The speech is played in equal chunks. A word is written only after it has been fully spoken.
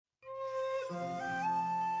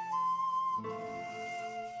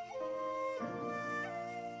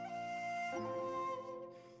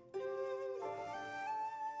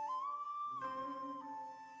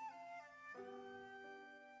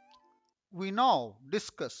We now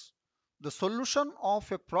discuss the solution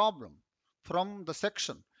of a problem from the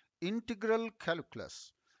section Integral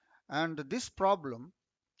Calculus, and this problem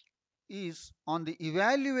is on the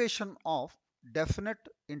evaluation of definite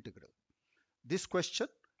integral. This question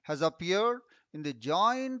has appeared in the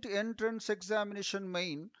joint entrance examination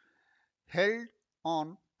main held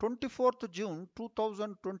on 24th June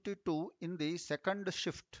 2022 in the second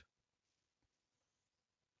shift.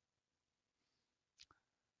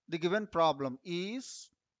 The given problem is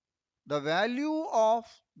the value of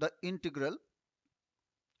the integral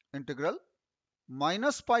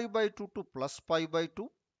minus pi by 2 to plus pi by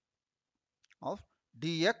 2 of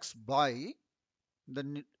dx by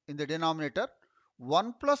in the denominator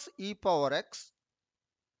 1 plus e power x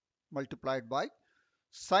multiplied by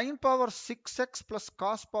sin power 6x plus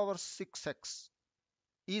cos power 6x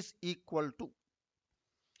is equal to.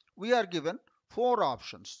 We are given four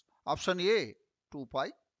options. Option A 2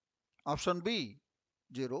 pi, option B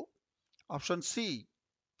 0, option C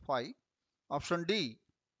 5, option D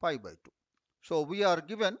pi by 2. So we are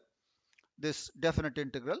given this definite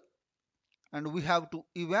integral and we have to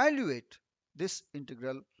evaluate this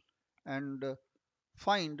integral and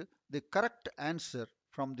find the correct answer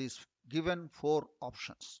from these given four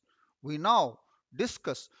options. We now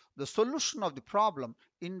discuss the solution of the problem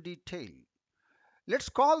in detail. Let's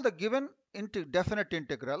call the given definite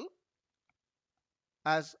integral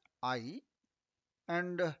as I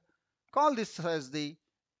and call this as the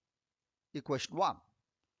equation 1.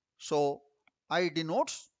 So I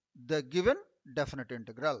denotes the given definite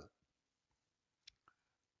integral.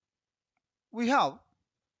 We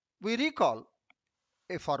recall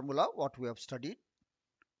a formula what we have studied.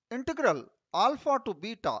 Integral alpha to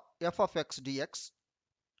beta f of x dx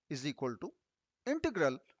is equal to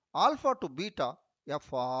integral alpha to beta f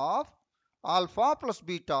of alpha plus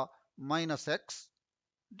beta minus x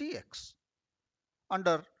dx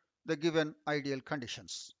under the given ideal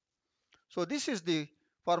conditions. So this is the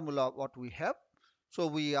formula what we have. So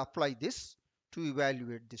we apply this to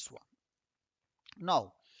evaluate this one.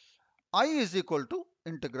 Now I is equal to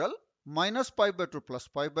integral minus pi by 2 plus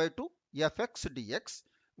pi by 2 fx dx,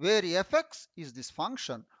 where fx is this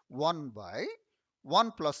function 1 by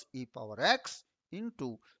 1 plus e power x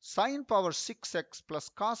into sin power 6x plus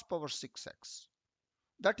cos power 6x.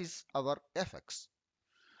 That is our fx.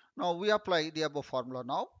 Now we apply the above formula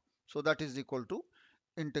now. So that is equal to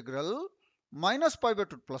integral minus pi by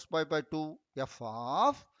 2 plus pi by 2 f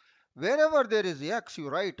of, wherever there is x, you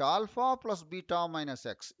write alpha plus beta minus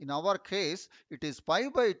x. In our case, it is pi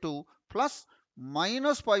by 2 plus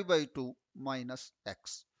minus pi by 2 minus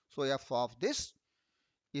x. So f of this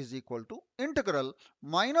is equal to integral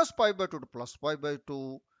minus pi by 2 to plus pi by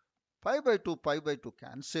 2, pi by 2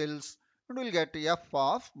 cancels, and we'll get f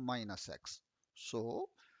of minus x. So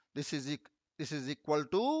this is equal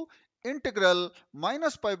to integral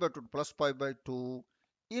minus pi by 2 to plus pi by 2.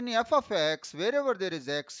 In f of x, wherever there is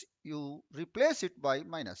x, you replace it by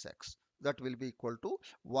minus x. That will be equal to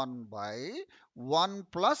 1 by 1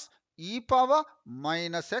 plus e power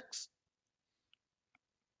minus x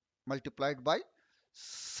multiplied by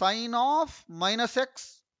sin of minus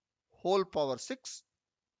x whole power 6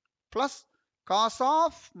 plus cos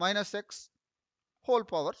of minus x whole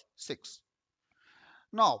power 6.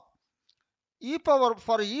 Now,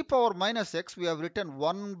 for e power minus x, we have written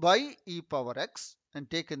 1 by e power x and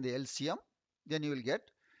taken the LCM. Then you will get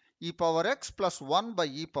e power x plus 1 by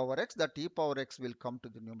e power x. That e power x will come to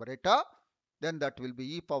the numerator. Then that will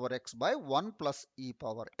be e power x by 1 plus e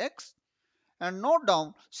power x. And note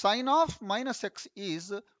down, sin of minus x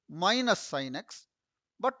is minus sin x,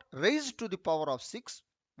 but raised to the power of 6,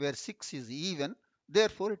 where 6 is even.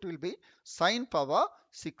 Therefore, it will be sin power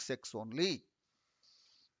 6x only.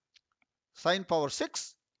 Sin power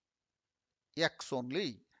 6 x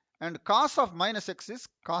only. And cos of minus x is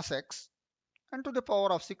cos x. And to the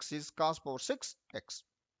power of 6 is cos power 6 x.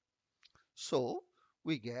 So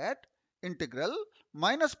we get integral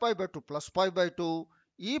minus pi by 2 plus pi by 2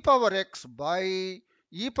 e power x by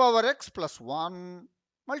e power x plus 1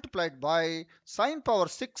 multiplied by sin power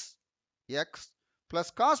 6 x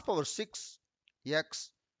plus cos power 6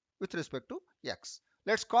 x with respect to x.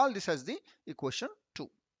 Let's call this as the equation 2.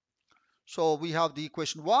 So we have the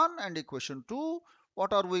equation 1 and equation 2.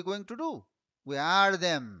 What are we going to do? We add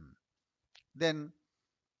them. Then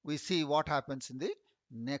we see what happens in the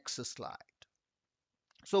next slide.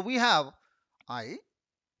 So we have I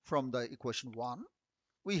from the equation 1.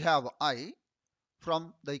 We have I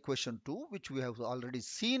from the equation 2, which we have already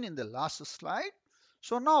seen in the last slide.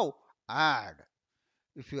 So now add.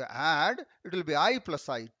 If you add, it will be I plus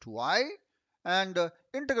I to I, and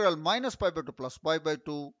integral minus pi by 2 plus pi by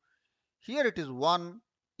 2. Here it is 1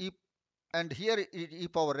 e, and here e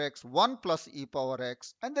power x, 1 plus e power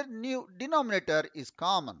x, and the new denominator is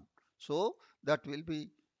common. So that will be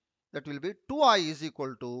 2I is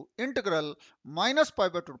equal to integral minus pi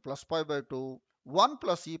by 2 plus pi by 2, 1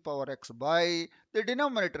 plus e power x by the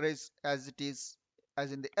denominator is as it is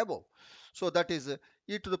as in the above. So that is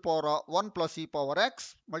e to the power of 1 plus e power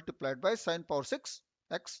x multiplied by sine power 6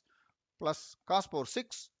 x plus cos power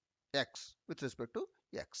 6 x with respect to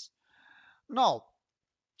x. Now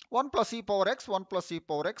 1 plus e power x, 1 plus e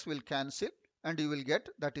power x will cancel, and you will get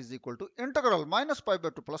that is equal to integral minus pi by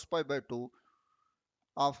 2 plus pi by 2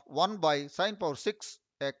 of 1 by sine power 6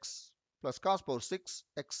 x plus cos power 6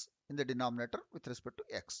 x in the denominator with respect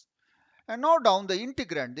to x. And now down the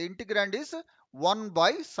integrand. The integrand is 1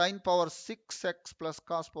 by sine power 6x plus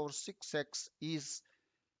cos power 6x is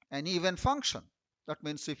an even function. That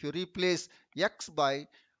means if you replace x by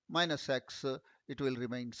minus x, it will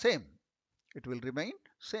remain same. It will remain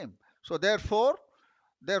same. So therefore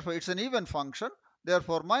it's an even function.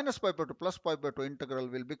 Therefore, minus pi by 2 plus pi by 2 integral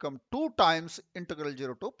will become 2 times integral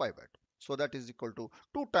 0 to pi by 2. So that is equal to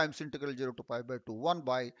 2 times integral 0 to pi by 2, 1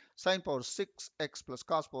 by sine power 6x plus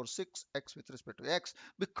cos power 6x with respect to x,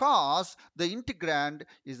 because the integrand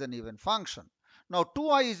is an even function. Now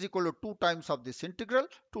 2I is equal to 2 times of this integral,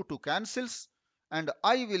 2 cancels, and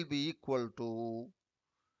I will be equal to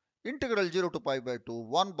integral 0 to pi by 2,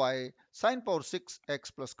 1 by sine power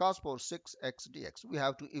 6x plus cos power 6x dx. We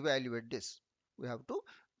have to evaluate this. We have to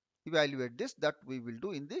evaluate this. That we will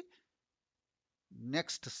do in the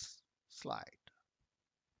next slide.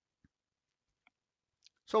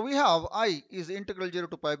 So we have I is integral 0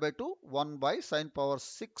 to pi by 2, 1 by sine power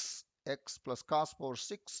 6x plus cos power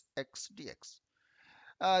 6x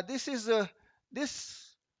dx. This is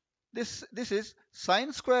this is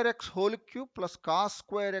sine square x whole cube plus cos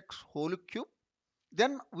square x whole cube.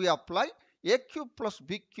 Then we apply a cube plus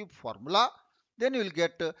b cube formula. Then you will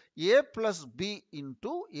get a plus b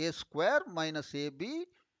into a square minus ab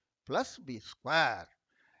plus b square.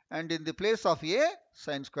 And in the place of a,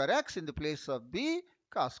 sine square x, in the place of b,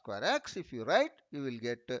 cos square x, if you write, you will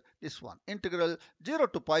get this one. Integral 0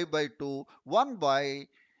 to pi by 2, 1 by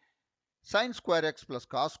sine square x plus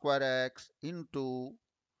cos square x into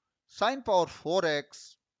sine power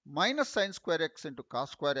 4x minus sine square x into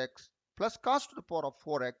cos square x plus cos to the power of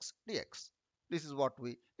 4x dx. This is what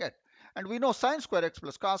we get. And we know sine square x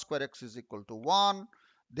plus cos square x is equal to 1.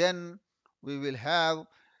 Then we will have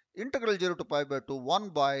integral 0 to pi by 2, 1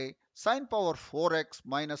 by sine power 4x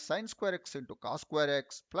minus sine square x into cos square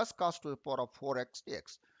x plus cos to the power of 4x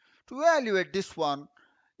dx. To evaluate this one,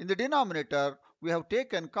 in the denominator, we have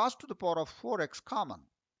taken cos to the power of 4x common.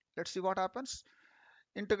 Let's see what happens.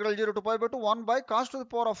 Integral 0 to pi by 2, 1 by cos to the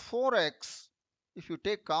power of 4x. If you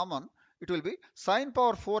take common, it will be sine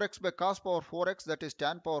power 4x by cos power 4x, that is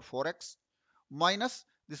tan power 4x, minus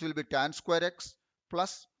this will be tan square x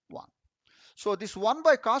plus 1. So this 1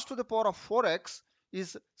 by cos to the power of 4x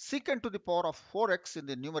is secant to the power of 4x in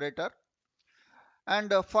the numerator.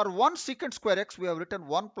 And for one secant square x, we have written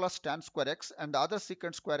 1 plus tan square x, and the other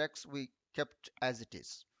secant square x we kept as it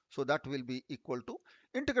is. So that will be equal to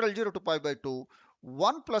integral 0 to pi by 2,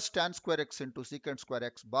 1 plus tan square x into secant square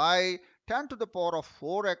x by tan to the power of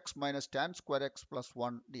 4x minus tan square x plus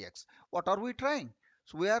 1 dx. What are we trying?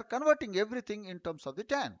 So we are converting everything in terms of the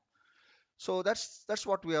tan. So that's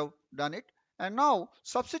what we have done it. And now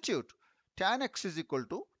substitute tan x is equal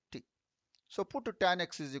to t. So put tan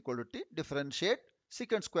x is equal to t, differentiate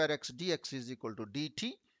secant square x dx is equal to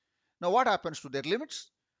dt. Now what happens to their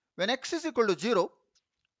limits? When x is equal to 0,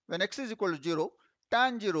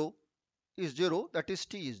 tan 0 is 0, that is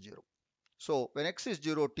t is 0. So when x is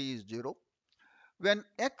 0, t is 0. When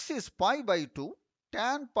x is pi by 2,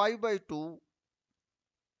 tan pi by 2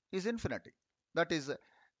 is infinity. That is,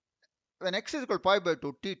 when x is equal to pi by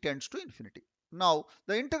 2, t tends to infinity. Now,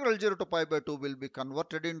 the integral 0 to pi by 2 will be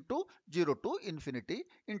converted into 0 to infinity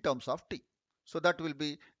in terms of t. So that will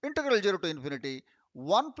be integral 0 to infinity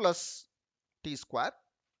 1 plus t square.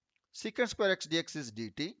 Secant square x dx is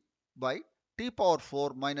dt by t power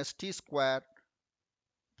 4 minus t square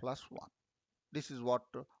plus 1. This is what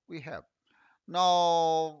we have.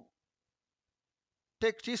 Now,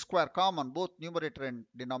 take t square common, both numerator and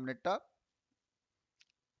denominator.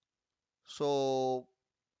 So,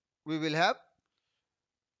 we will have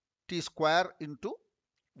t square into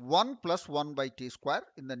 1 plus 1 by t square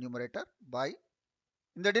in the numerator by,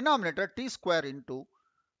 in the denominator, t square into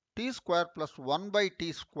t t square plus 1 by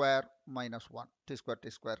t square minus 1. T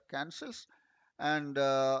square cancels, and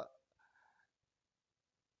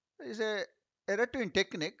is a routine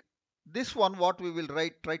technique. This one what we will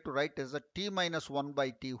try to write is a t minus 1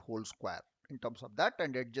 by t whole square in terms of that,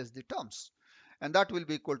 and adjust the terms. And that will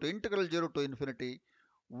be equal to integral 0 to infinity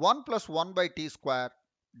 1 plus 1 by t square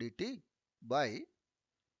dt by,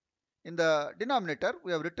 in the denominator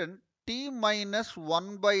we have written t minus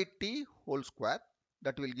 1 by t whole square.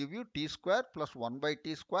 That will give you t square plus 1 by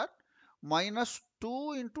t square minus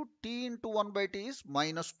 2 into t into 1 by t is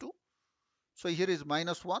minus 2. So here is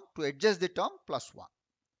minus 1 to adjust the term plus 1.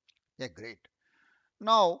 Yeah, great.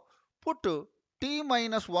 Now put t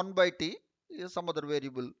minus 1 by t is some other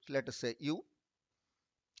variable, let us say u.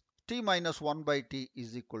 T minus 1 by t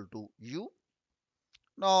is equal to u.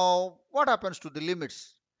 Now what happens to the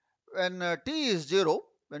limits? When t is 0,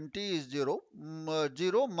 when t is 0,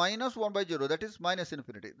 0 minus 1 by 0, that is minus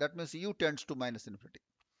infinity. That means u tends to minus infinity.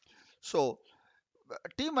 So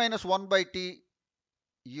t minus 1 by t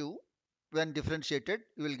u, when differentiated,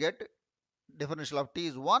 you will get differential of t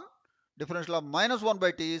is 1, differential of minus 1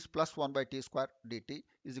 by t is plus 1 by t square dt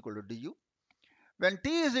is equal to du. When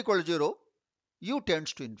t is equal to 0, u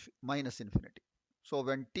tends to minus infinity. So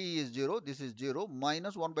when t is 0, this is 0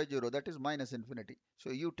 minus 1 by 0, that is minus infinity.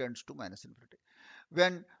 So u tends to minus infinity.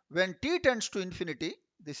 When t tends to infinity,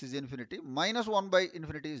 this is infinity, minus 1 by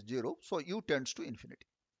infinity is 0, so u tends to infinity.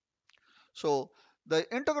 So the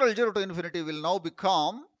integral 0 to infinity will now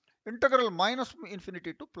become integral minus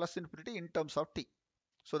infinity to plus infinity in terms of t.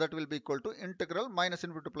 So that will be equal to integral minus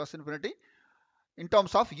infinity to plus infinity in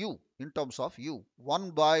terms of u,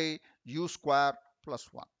 1 by u square plus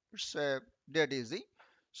 1. It's dead easy.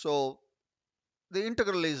 So the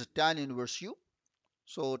integral is tan inverse u.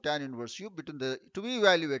 So tan inverse u between the, to be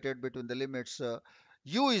evaluated between the limits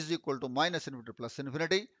u is equal to minus infinity plus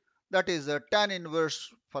infinity. That is tan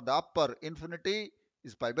inverse for the upper infinity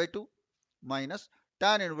is pi by 2 minus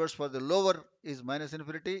tan inverse for the lower is minus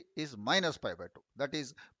infinity is minus pi by 2. That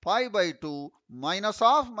is pi by 2 minus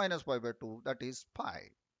of minus pi by 2, that is pi.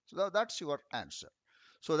 So that's your answer.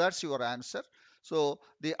 So that's your answer. So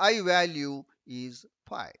the I value is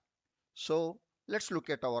pi. So let's look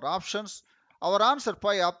at our options. Our answer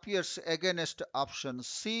pi appears against option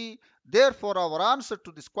C. Therefore, our answer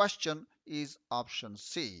to this question is option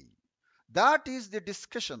C. That is the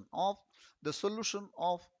discussion of the solution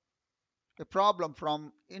of a problem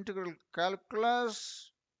from integral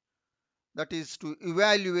calculus, that is to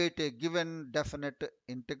evaluate a given definite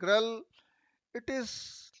integral. It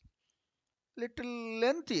is little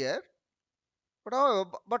lengthier,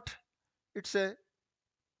 but it's a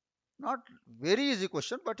not very easy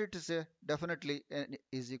question, but it is a definitely an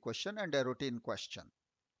easy question and a routine question.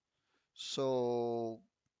 So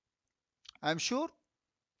I'm sure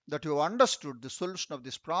that you have understood the solution of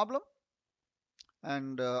this problem,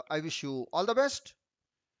 and I wish you all the best.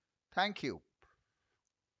 Thank you.